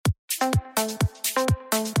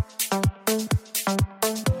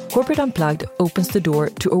Corporate Unplugged opens the door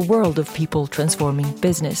to a world of people transforming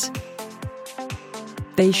business.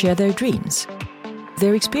 They share their dreams,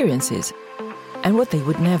 their experiences, and what they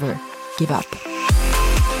would never give up.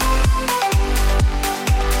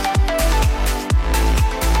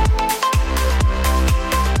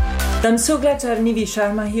 I'm so glad to have Nivi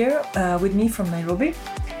Sharma here with me from Nairobi.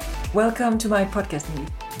 Welcome to my podcast, Nivi.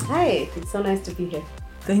 Hi, it's so nice to be here.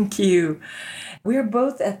 Thank you. We're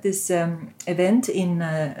both at this event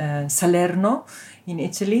in Salerno in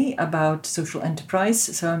Italy about social enterprise.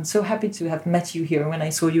 So I'm so happy to have met you here. When I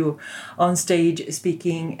saw you on stage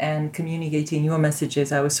speaking and communicating your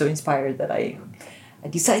messages, I was so inspired that I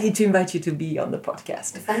decided to invite you to be on the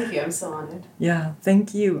podcast. Thank you, I'm so honored. Yeah,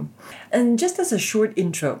 thank you. And just as a short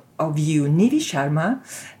intro of you, Nivi Sharma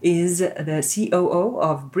is the COO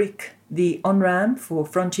of BRIC, the on-ramp for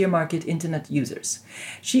frontier market internet users.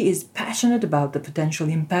 She is passionate about the potential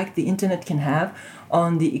impact the internet can have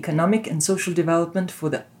on the economic and social development for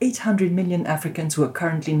the 800 million Africans who are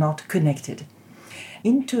currently not connected.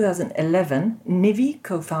 In 2011, Nivi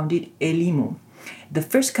co-founded Elimu, the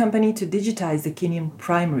first company to digitize the Kenyan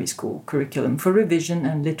primary school curriculum for revision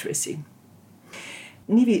and literacy.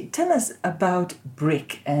 Nivi, tell us about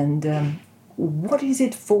BRIC and what is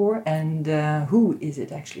it for and who is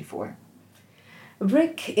it actually for?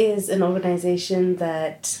 BRIC is an organization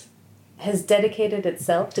that has dedicated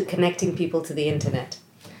itself to connecting people to the internet.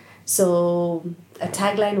 So a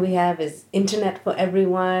tagline we have is Internet for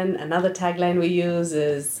Everyone. Another tagline we use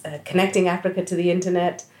is Connecting Africa to the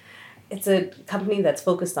Internet. It's a company that's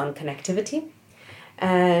focused on connectivity.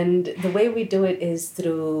 And the way we do it is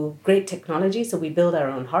through great technology. So we build our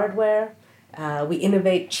own hardware. We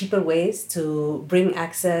innovate cheaper ways to bring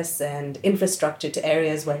access and infrastructure to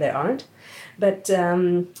areas where there aren't. But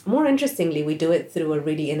more interestingly, we do it through a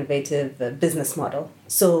really innovative business model.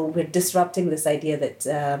 So we're disrupting this idea that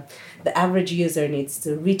the average user needs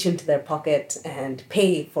to reach into their pocket and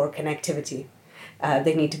pay for connectivity.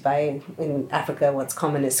 They need to buy, in Africa, what's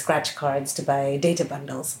common is scratch cards to buy data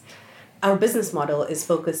bundles. Our business model is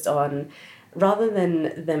focused on, rather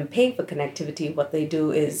than them paying for connectivity, what they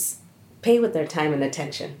do is pay with their time and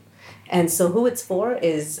attention. And so who it's for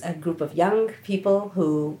is a group of young people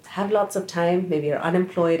who have lots of time, maybe are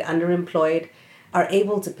unemployed, underemployed, are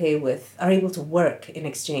able to work in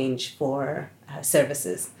exchange for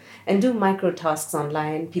services and do micro tasks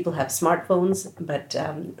online. People have smartphones, but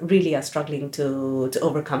really are struggling to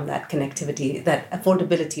overcome that connectivity, that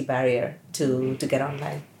affordability barrier to get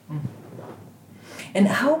online. And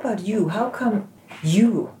how about you? How come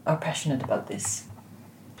you are passionate about this?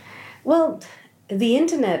 Well, the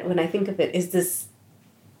internet, when I think of it,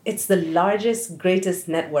 it's the largest, greatest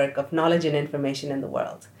network of knowledge and information in the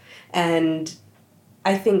world. And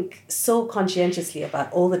I think so conscientiously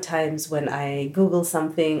about all the times when I Google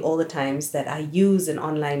something, all the times that I use an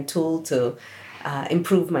online tool to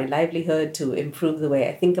improve my livelihood, to improve the way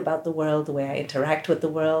I think about the world, the way I interact with the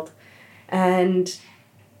world. And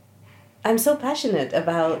I'm so passionate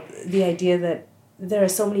about the idea that there are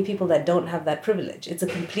so many people that don't have that privilege. It's a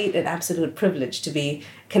complete and absolute privilege to be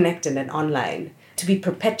connected and online, to be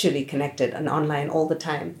perpetually connected and online all the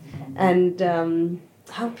time. And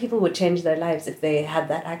how people would change their lives if they had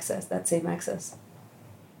that access, that same access.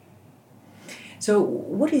 So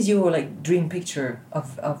what is your dream picture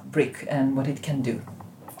of BRIC and what it can do?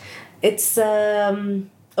 It's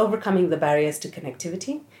overcoming the barriers to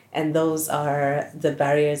connectivity. And those are the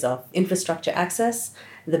barriers of infrastructure access,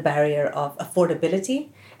 the barrier of affordability,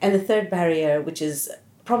 and the third barrier, which is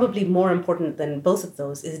probably more important than both of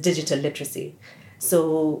those, is digital literacy.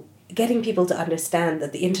 So getting people to understand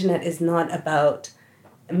that the internet is not about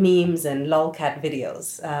memes and lolcat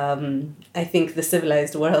videos. I think the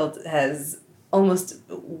civilized world has almost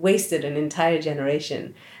wasted an entire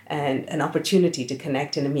generation and an opportunity to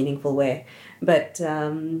connect in a meaningful way. But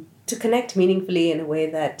to connect meaningfully in a way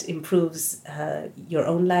that improves your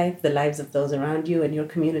own life, the lives of those around you, and your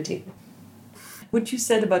community. What you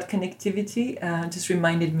said about connectivity just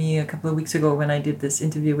reminded me a couple of weeks ago when I did this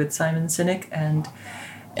interview with Simon Sinek, and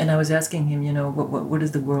I was asking him, what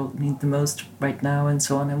does the world need the most right now, and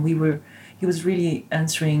so on. And he was really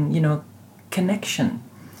answering, connection,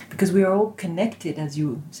 because we are all connected, as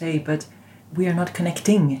you say, but we are not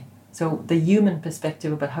connecting. So the human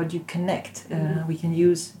perspective about how do you connect? We can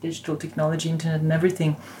use digital technology, internet and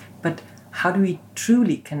everything, but how do we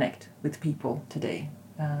truly connect with people today?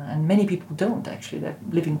 And many people don't actually. They're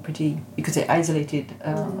living pretty, you could say, isolated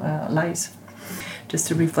lives. Just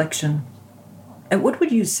a reflection. And what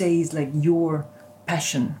would you say is your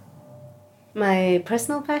passion? My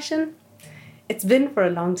personal passion? it's been for a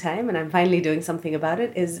long time, and I'm finally doing something about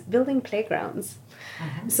it, is building playgrounds.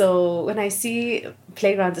 So when I see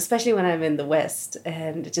playgrounds, especially when I'm in the West,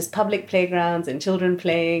 and just public playgrounds and children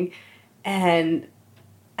playing, and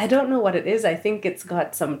I don't know what it is. I think it's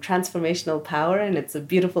got some transformational power, and it's a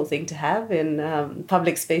beautiful thing to have in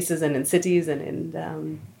public spaces and in cities and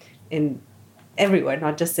in everywhere,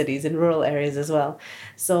 not just cities, in rural areas as well.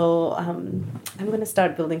 So I'm going to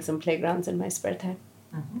start building some playgrounds in my spare time.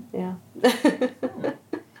 Yeah.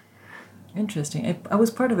 Interesting. I was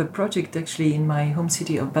part of a project actually in my home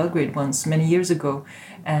city of Belgrade once, many years ago,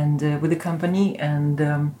 and with a company, and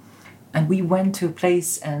we went to a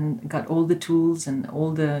place and got all the tools and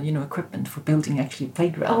all the equipment for building actually a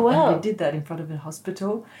playground. Oh, wow. And we did that in front of a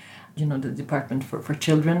hospital, the department for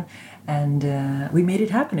children, and we made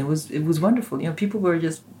it happen. It was wonderful. People were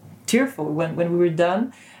just tearful when we were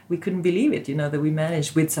done. We couldn't believe it, that we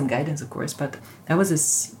managed with some guidance, of course, but that was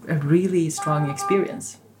a really strong experience.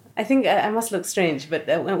 I think I must look strange, but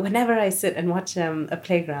whenever I sit and watch a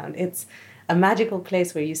playground, it's a magical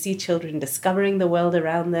place where you see children discovering the world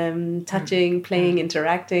around them, touching, playing,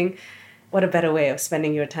 interacting. What a better way of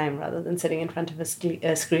spending your time rather than sitting in front of a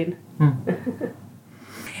screen.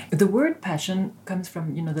 The word passion comes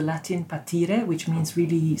from, the Latin patire, which means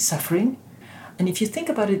really suffering. And if you think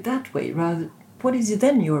about it that way, rather, what is it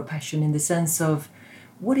then your passion, in the sense of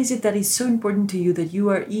what is it that is so important to you that you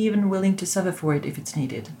are even willing to suffer for it if it's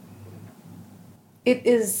needed? It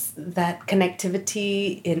is that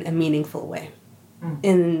connectivity in a meaningful way.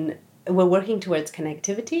 We're working towards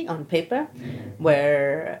connectivity on paper.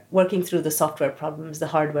 We're working through the software problems, the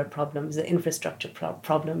hardware problems, the infrastructure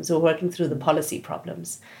problems. We're working through the policy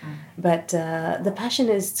problems. But the passion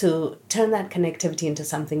is to turn that connectivity into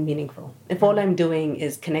something meaningful. If all I'm doing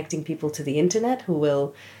is connecting people to the internet who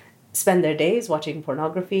will spend their days watching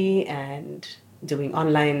pornography and doing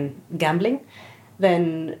online gambling,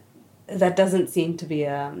 then that doesn't seem to be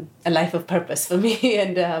a life of purpose for me.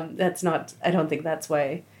 And I don't think that's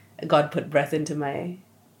why God put breath into my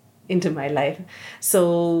life.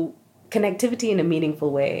 So connectivity in a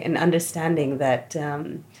meaningful way, and understanding that,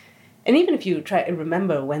 and even if you try to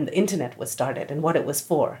remember when the internet was started and what it was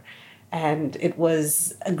for, and it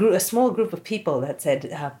was a small group of people that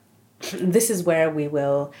said, this is where we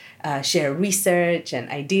will share research and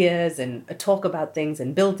ideas and talk about things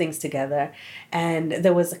and build things together. And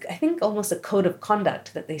there was, I think, almost a code of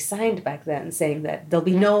conduct that they signed back then, saying that there'll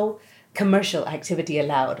be no commercial activity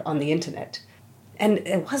allowed on the internet. And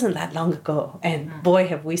it wasn't that long ago. And boy,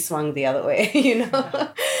 have we swung the other way,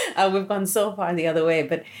 We've gone so far the other way.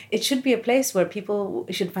 But it should be a place where people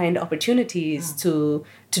should find opportunities to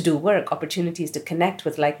do work, opportunities to connect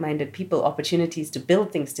with like-minded people, opportunities to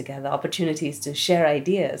build things together, opportunities to share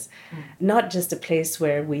ideas. Not just a place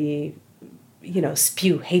where we,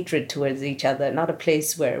 spew hatred towards each other, not a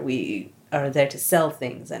place where we are there to sell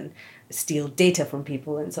things and steal data from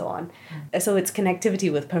people and so on. So it's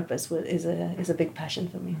connectivity with purpose is a big passion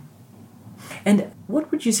for me. And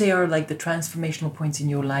what would you say are like the transformational points in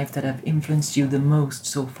your life that have influenced you the most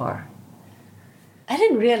so far? I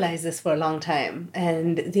didn't realize this for a long time.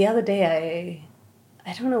 And the other day,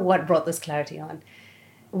 I don't know what brought this clarity on.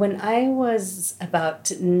 When I was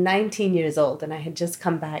about 19 years old and I had just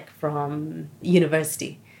come back from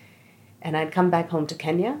university, and I'd come back home to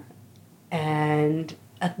Kenya, and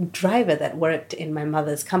a driver that worked in my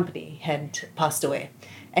mother's company had passed away.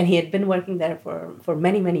 And he had been working there for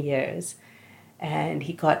many, many years. And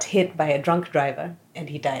he got hit by a drunk driver and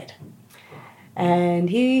he died. And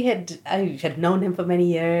I had known him for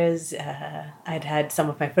many years. I'd had some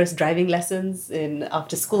of my first driving lessons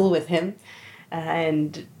after school with him,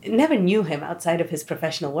 and never knew him outside of his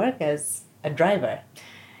professional work as a driver.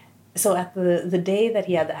 So at the day that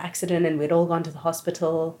he had the accident and we'd all gone to the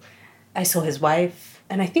hospital, I saw his wife,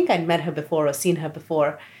 and I think I'd met her before or seen her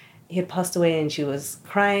before. He had passed away and she was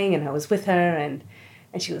crying, and I was with her, and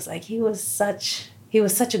she was like, he was such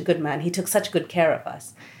a good man. He took such good care of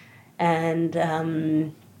us. And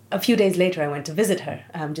a few days later, I went to visit her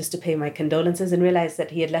just to pay my condolences, and realized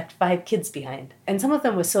that he had left 5 kids behind. And some of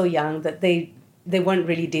them were so young that they weren't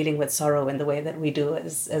really dealing with sorrow in the way that we do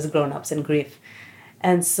as grown-ups in grief.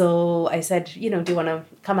 And so I said, do you want to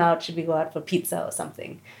come out? Should we go out for pizza or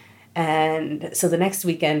something? And so the next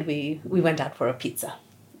weekend, we went out for a pizza.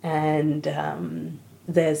 And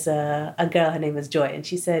there's a girl, her name is Joy, and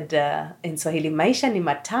she said in Swahili, maisha ni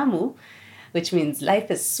matamu, which means life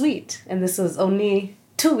is sweet. And this was only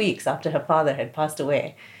 2 weeks after her father had passed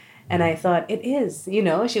away. And I thought, it is,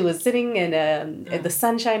 she was sitting and the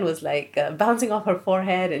sunshine was bouncing off her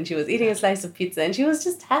forehead, and she was eating a slice of pizza, and she was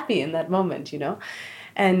just happy in that moment,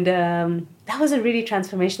 And that was a really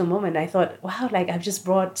transformational moment. I thought, wow, like I've just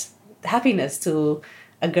brought happiness to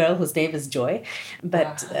a girl whose name is Joy,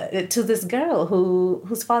 but to this girl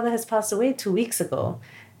whose father has passed away 2 weeks ago.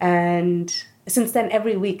 And since then,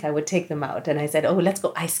 every week I would take them out and I said, oh, let's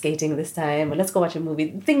go ice skating this time, or let's go watch a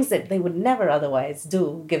movie, things that they would never otherwise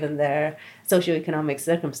do given their socioeconomic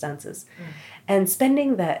circumstances. And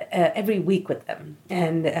spending that every week with them,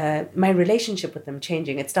 and my relationship with them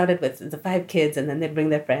changing. It started with the 5 kids, and then they'd bring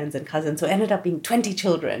their friends and cousins. So it ended up being 20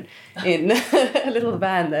 children in a little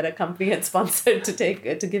van that a company had sponsored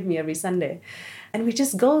to give me every Sunday. And we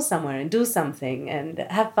just go somewhere and do something and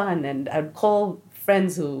have fun. And I'd call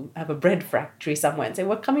friends who have a bread factory somewhere and say,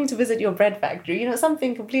 we're coming to visit your bread factory,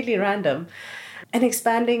 something completely random. And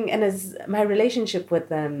expanding, and as my relationship with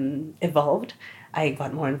them evolved, I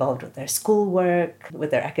got more involved with their schoolwork,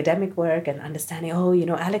 with their academic work, and understanding,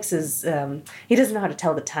 Alex is, he doesn't know how to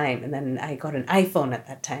tell the time. And then I got an iPhone at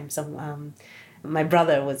that time. So my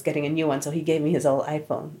brother was getting a new one, so he gave me his old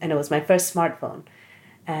iPhone. And it was my first smartphone.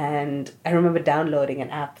 And I remember downloading an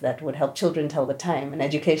app that would help children tell the time, an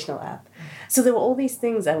educational app. So there were all these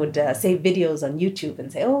things. I would save videos on YouTube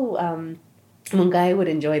and say, Mungai would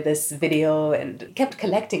enjoy this video, and kept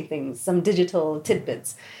collecting things, some digital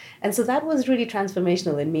tidbits. And so that was really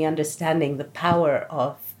transformational in me understanding the power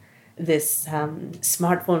of this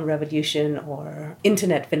smartphone revolution or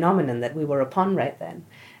internet phenomenon that we were upon right then,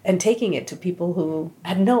 and taking it to people who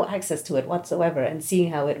had no access to it whatsoever and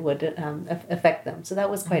seeing how it would affect them. So that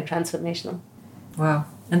was quite transformational. Wow.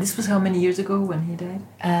 And this was how many years ago when he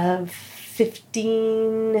died?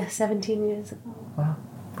 15, 17 years ago. Wow.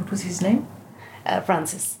 What was his name?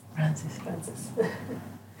 Francis. Francis.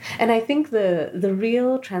 And I think the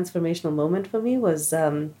real transformational moment for me was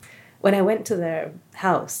when I went to their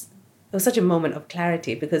house. It was such a moment of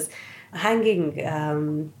clarity, because hanging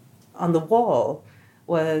on the wall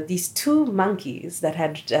were these 2 monkeys that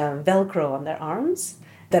had Velcro on their arms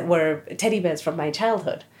that were teddy bears from my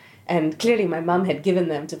childhood. And clearly my mum had given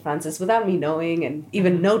them to Francis without me knowing and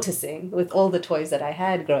even noticing, with all the toys that I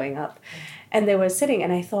had growing up. And they were sitting,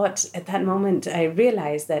 and I thought at that moment, I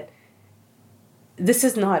realized that this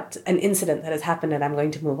is not an incident that has happened and I'm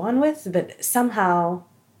going to move on with, but somehow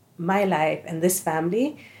my life and this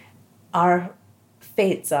family, our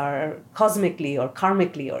fates are cosmically or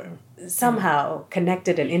karmically or somehow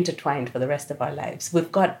connected and intertwined for the rest of our lives.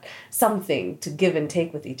 We've got something to give and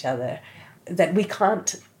take with each other that we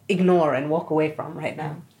can't ignore and walk away from right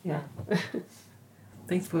now. Yeah.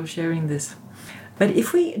 Thanks for sharing this. But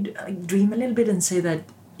if we dream a little bit and say that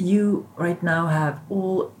you right now have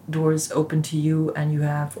all doors open to you and you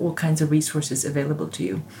have all kinds of resources available to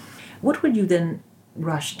you, what would you then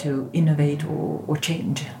rush to innovate or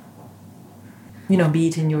change? Be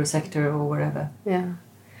it in your sector or wherever. Yeah.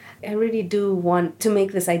 I really do want to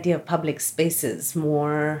make this idea of public spaces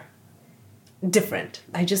more different.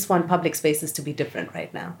 I just want public spaces to be different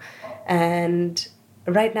right now. And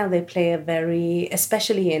right now they play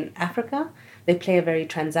especially in Africa, they play a very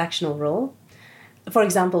transactional role. For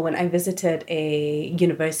example, when I visited a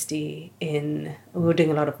university we were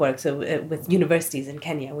doing a lot of work with universities in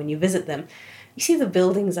Kenya, when you visit them, you see the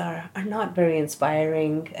buildings are not very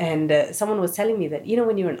inspiring. And someone was telling me that,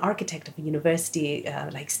 when you're an architect of a university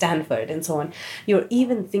like Stanford and so on, you're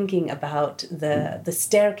even thinking about the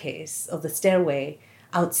staircase or the stairway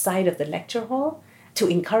outside of the lecture hall to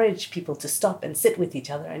encourage people to stop and sit with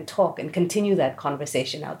each other and talk and continue that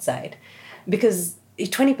conversation outside. Because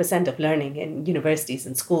 20% of learning in universities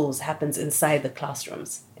and schools happens inside the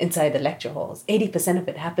classrooms, inside the lecture halls. 80% of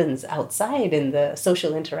it happens outside in the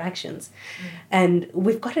social interactions. And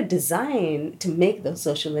we've got to design to make those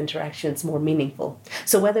social interactions more meaningful.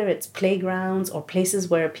 So whether it's playgrounds or places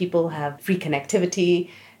where people have free connectivity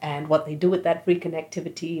and what they do with that free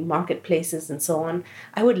connectivity, marketplaces and so on,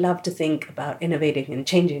 I would love to think about innovating and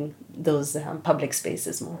changing those public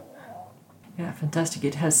spaces more. Yeah, fantastic.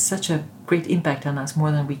 It has such a great impact on us,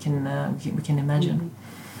 more than we can imagine. Mm-hmm.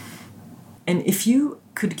 And if you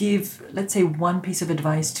could give, let's say, one piece of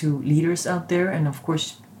advice to leaders out there, and of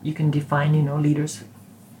course you can define, leaders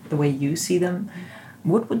the way you see them,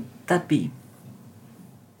 what would that be?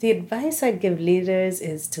 The advice I'd give leaders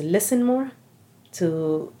is to listen more,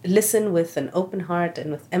 to listen with an open heart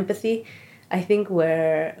and with empathy. I think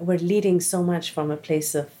we're leading so much from a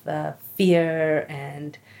place of fear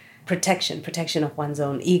and protection of one's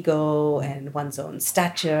own ego and one's own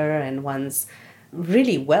stature and one's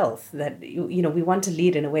really wealth, that we want to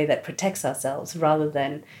lead in a way that protects ourselves rather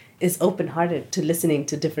than is open-hearted to listening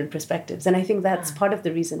to different perspectives. And I think that's part of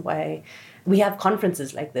the reason why we have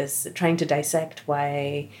conferences like this, trying to dissect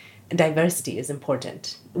why diversity is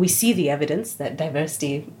important. We see the evidence that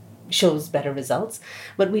diversity shows better results,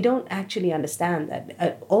 but we don't actually understand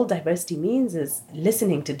that all diversity means is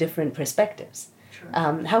listening to different perspectives. Sure.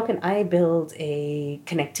 How can I build a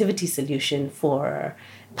connectivity solution for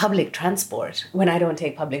public transport when I don't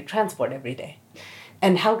take public transport every day?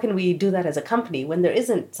 And how can we do that as a company when there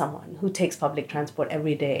isn't someone who takes public transport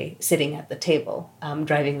every day sitting at the table,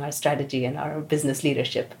 driving our strategy and our business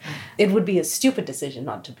leadership? It would be a stupid decision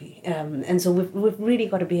not to be. And so we've really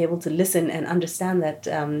got to be able to listen and understand that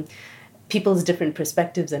people's different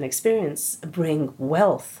perspectives and experience bring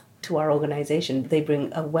wealth to our organization. They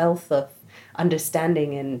bring a wealth of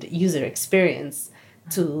understanding and user experience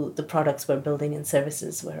to the products we're building and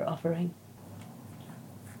services we're offering.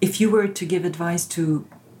 If you were to give advice to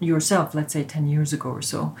yourself, let's say 10 years ago or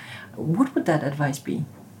so, what would that advice be?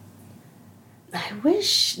 I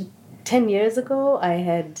wish 10 years ago I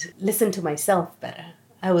had listened to myself better.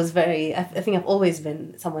 I think I've always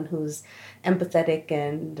been someone who's empathetic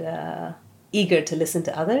and eager to listen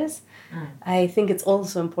to others. I think it's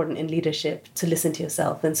also important in leadership to listen to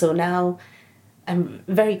yourself. And so now I'm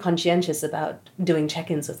very conscientious about doing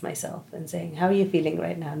check-ins with myself and saying, how are you feeling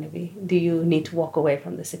right now, Nivi? Do you need to walk away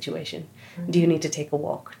from the situation? Do you need to take a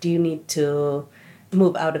walk? Do you need to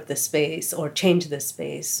move out of this space or change this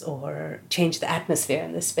space or change the atmosphere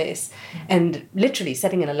in this space? And literally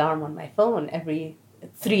setting an alarm on my phone every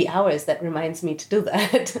 3 hours that reminds me to do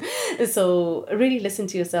that. So really listen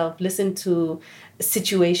to yourself, listen to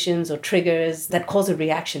situations or triggers that cause a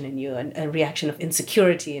reaction in you, a reaction of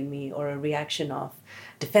insecurity in me, or a reaction of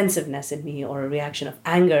defensiveness in me, or a reaction of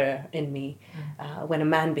anger in me. When a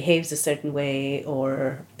man behaves a certain way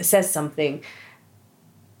or says something,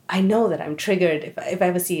 I know that I'm triggered. If I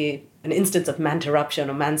ever see an instance of manterruption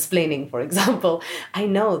or mansplaining, for example, I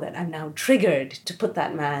know that I'm now triggered to put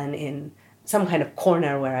that man in some kind of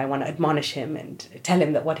corner where I want to admonish him and tell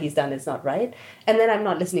him that what he's done is not right. And then I'm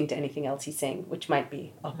not listening to anything else he's saying, which might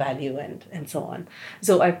be of value and so on.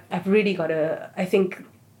 So I've really got to, I think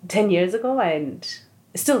 10 years ago and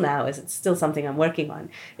still now, it's still something I'm working on,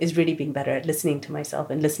 is really being better at listening to myself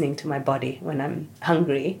and listening to my body when I'm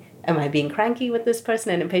hungry. Am I being cranky with this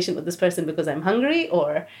person and impatient with this person because I'm hungry,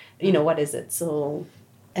 or, what is it? So...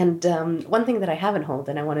 And one thing that I haven't honed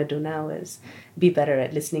and I want to do now is be better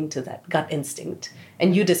at listening to that gut instinct.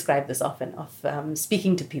 And you describe this often, of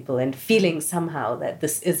speaking to people and feeling somehow that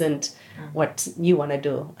this isn't what you want to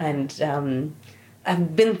do. And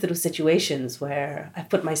I've been through situations where I've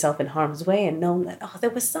put myself in harm's way and known that, there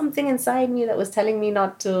was something inside me that was telling me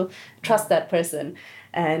not to trust that person.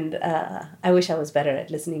 And I wish I was better at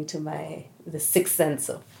listening to the sixth sense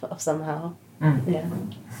of somehow. Yeah.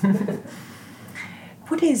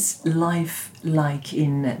 What is life like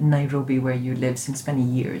in Nairobi, where you live since many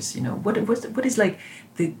years? What is like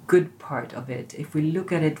the good part of it? If we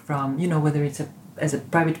look at it from, whether it's as a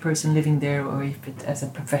private person living there or if it's as a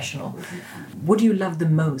professional, what do you love the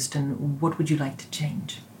most and what would you like to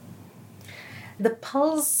change? The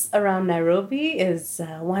pulse around Nairobi is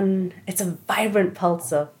it's a vibrant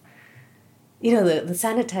pulse of, the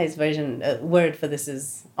sanitized version, word for this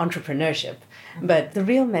is entrepreneurship. But the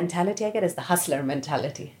real mentality I get is the hustler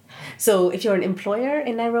mentality. So if you're an employer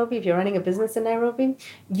in Nairobi, if you're running a business in Nairobi,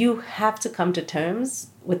 you have to come to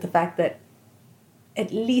terms with the fact that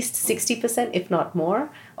at least 60%, if not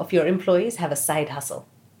more, of your employees have a side hustle.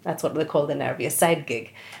 That's what they're called in Nairobi, a side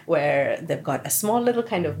gig, where they've got a small little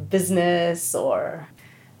kind of business or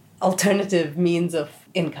alternative means of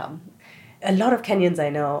income. A lot of Kenyans I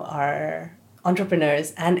know are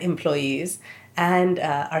entrepreneurs and employees and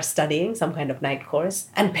are studying some kind of night course,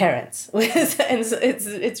 and parents. And so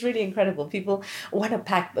it's really incredible. People want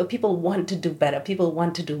to do better. People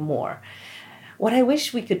want to do more. What I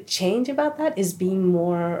wish we could change about that is being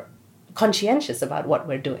more conscientious about what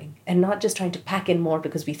we're doing and not just trying to pack in more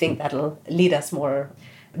because we think that'll lead us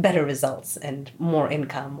better results and more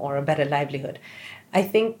income or a better livelihood. I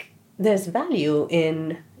think there's value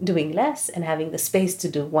in doing less and having the space to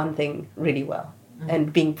do one thing really well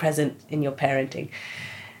and being present in your parenting.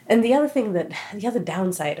 And the other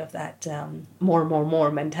downside of that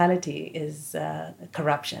more mentality is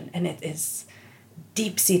corruption. And it is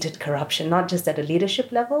deep-seated corruption, not just at a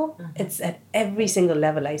leadership level. It's at every single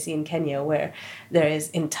level I see in Kenya, where there is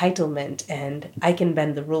entitlement and I can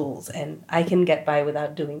bend the rules and I can get by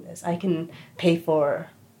without doing this. I can pay for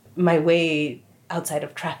my way outside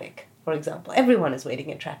of traffic, for example. Everyone is waiting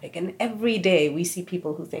in traffic. And every day we see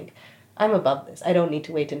people who think, I'm above this. I don't need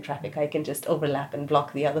to wait in traffic. I can just overlap and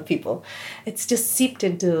block the other people. It's just seeped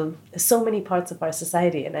into so many parts of our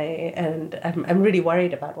society, and I'm really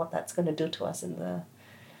worried about what that's going to do to us in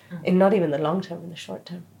not even the long term, in the short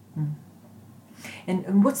term.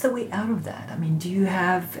 And what's the way out of that? I mean, do you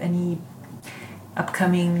have any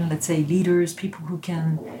upcoming, let's say, leaders, people who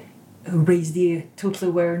can raise the total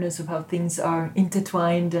awareness of how things are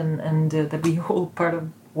intertwined and that we all part of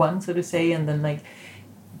one, so to say, and then like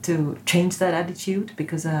to change that attitude?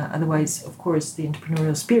 Because otherwise, of course, the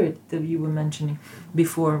entrepreneurial spirit that you were mentioning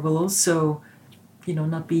before will also,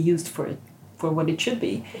 not be used for what it should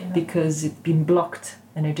be, because it's been blocked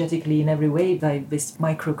energetically in every way by this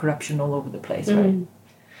micro corruption all over the place, right?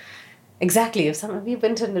 Exactly. If some of you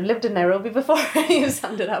lived in Nairobi before, you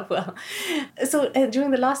summed it up well. So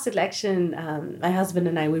during the last election, my husband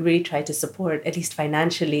and I, we really tried to support, at least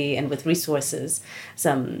financially and with resources,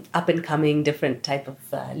 some up-and-coming different type of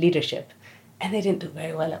leadership. And they didn't do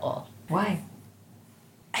very well at all. Why?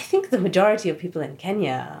 I think the majority of people in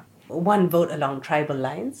Kenya, one, vote along tribal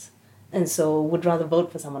lines, and so would rather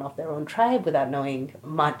vote for someone of their own tribe without knowing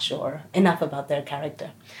much or enough about their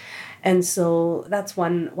character. And so that's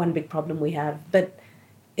one big problem we have. But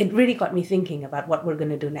it really got me thinking about what we're going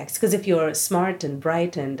to do next. Because if you're smart and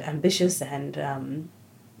bright and ambitious and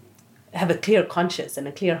have a clear conscience and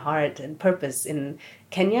a clear heart and purpose in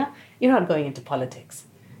Kenya, you're not going into politics.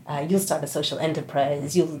 You'll start a social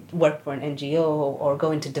enterprise, you'll work for an NGO or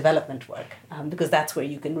go into development work, because that's where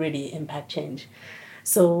you can really impact change.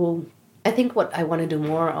 So I think what I want to do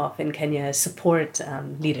more of in Kenya is support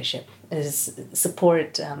leadership, is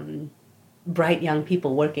support bright young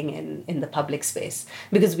people working in the public space.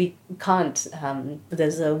 Because we can't,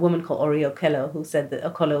 there's a woman called Ori Okello who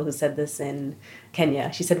said this in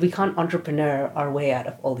Kenya. She said, we can't entrepreneur our way out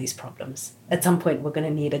of all these problems. At some point, we're going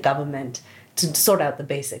to need a government to sort out the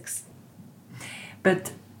basics.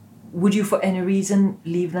 But would you for any reason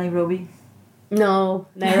leave Nairobi? No,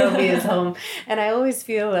 Nairobi is home. And I always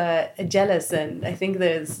feel jealous, and I think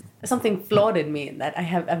there's something flawed in me in that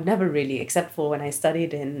I've never really, except for when I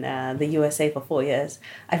studied in the USA for 4 years,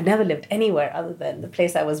 I've never lived anywhere other than the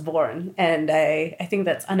place I was born. And I think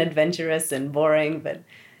that's unadventurous and boring, but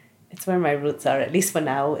it's where my roots are, at least for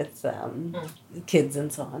now. It's kids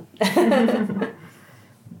and so on.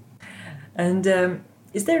 And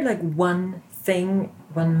is there like one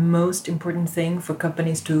most important thing for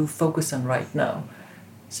companies to focus on right now?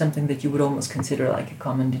 Something that you would almost consider like a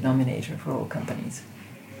common denominator for all companies?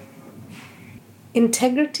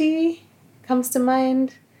 Integrity comes to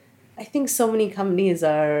mind. I think so many companies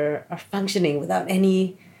are functioning without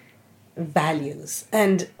any values.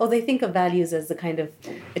 And they think of values as the kind of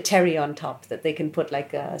a cherry on top that they can put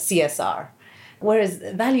like a CSR. Whereas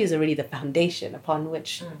values are really the foundation upon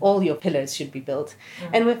which all your pillars should be built.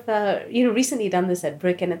 And we've recently done this at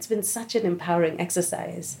Brick, and it's been such an empowering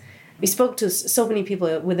exercise. We spoke to so many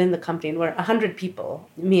people within the company, and we're 100 people.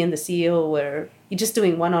 Me and the CEO were just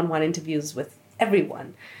doing one-on-one interviews with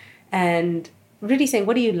everyone. And really saying,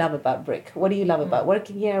 what do you love about Brick? What do you love about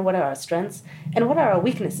working here? What are our strengths? And what are our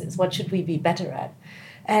weaknesses? What should we be better at?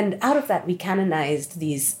 And out of that, we canonized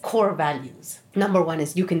these core values. Number one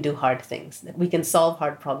is you can do hard things, that we can solve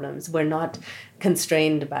hard problems. We're not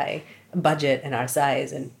constrained by budget and our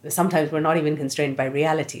size. And sometimes we're not even constrained by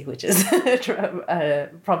reality, which is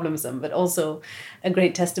problemsome, but also a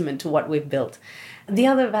great testament to what we've built. The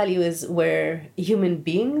other value is we're human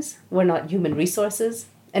beings. We're not human resources.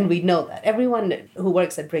 And we know that. Everyone who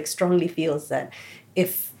works at Brick strongly feels that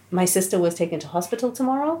if my sister was taken to hospital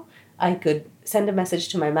tomorrow, I could send a message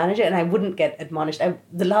to my manager and I wouldn't get admonished.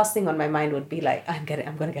 The last thing on my mind would be like, I'm going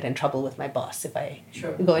to get in trouble with my boss if I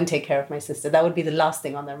go and take care of my sister. That would be the last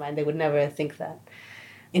thing on their mind. They would never think that.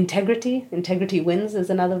 Integrity wins is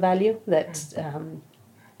another value that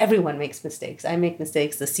everyone makes mistakes. I make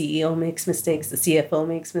mistakes. The CEO makes mistakes. The CFO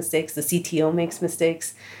makes mistakes. The CTO makes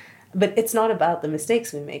mistakes. But it's not about the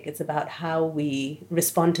mistakes we make. It's about how we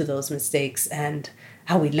respond to those mistakes and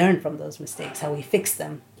how we learn from those mistakes, how we fix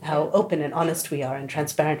them, how open and honest we are and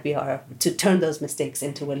transparent we are to turn those mistakes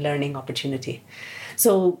into a learning opportunity.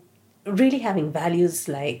 So really having values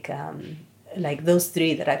like those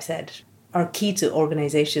three that I've said are key to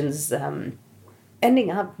organizations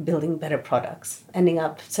ending up building better products, ending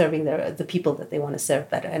up serving the people that they want to serve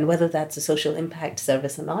better. And whether that's a social impact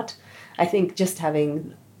service or not, I think just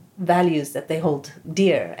having values that they hold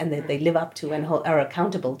dear and that they live up to and are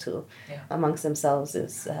accountable to amongst themselves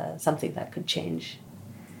is something that could change.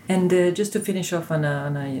 And just to finish off on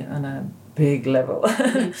a big level,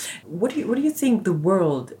 what do you think the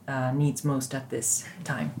world needs most at this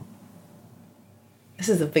time? This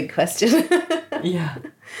is a big question. Yeah.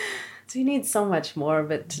 So you need so much more,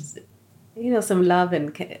 but some love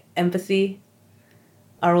and empathy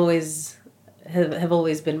are have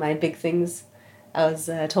always been my big things. I was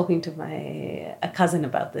talking to a cousin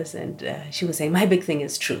about this, and she was saying, my big thing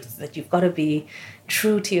is truth, that you've got to be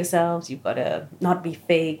true to yourselves, you've got to not be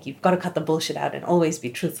fake, you've got to cut the bullshit out and always be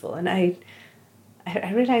truthful. And I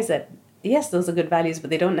realized that, yes, those are good values, but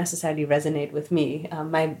they don't necessarily resonate with me.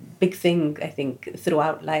 My big thing, I think,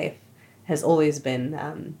 throughout life has always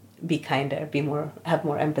been be kinder, have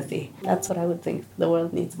more empathy. That's what I would think the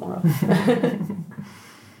world needs more of.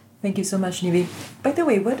 Thank you so much, Nivi. By the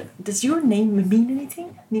way, what does your name mean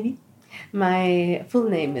anything, Nivi? My full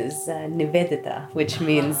name is Nivedita, which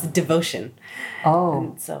means devotion. Oh.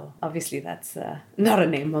 And so obviously that's not a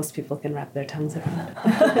name most people can wrap their tongues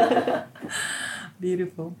around.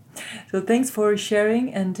 Beautiful. So thanks for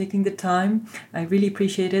sharing and taking the time. I really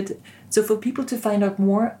appreciate it. So for people to find out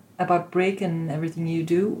more about Brick and everything you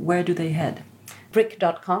do, where do they head?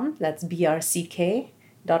 Brick.com, that's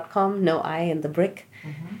BRCK.com, no I in the brick.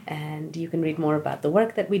 Mm-hmm. And you can read more about the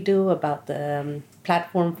work that we do, about the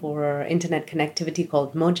platform for internet connectivity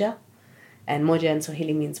called Moja. And Moja in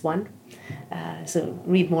Swahili means one. So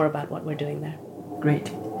read more about what we're doing there.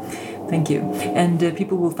 Great. Thank you. And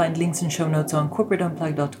people will find links and show notes on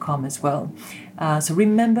corporateunplug.com as well. So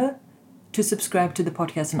remember to subscribe to the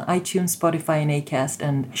podcast on iTunes, Spotify, and Acast,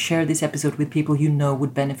 and share this episode with people you know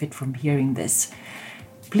would benefit from hearing this.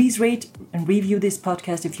 Please rate and review this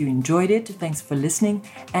podcast if you enjoyed it. Thanks for listening.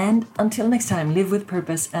 And until next time, live with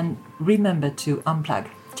purpose and remember to unplug.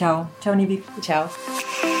 Ciao. Ciao, Nivi. Ciao.